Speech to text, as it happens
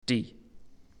die.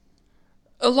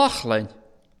 A lachlein.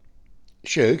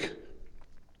 Siúg,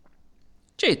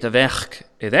 Jeit a vech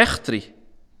id echtri.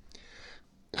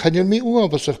 gaan je mij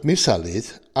oorbezicht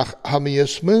misalid, ach ha mi je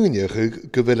smeunig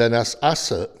gewillen as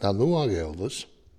asse na noorgelders?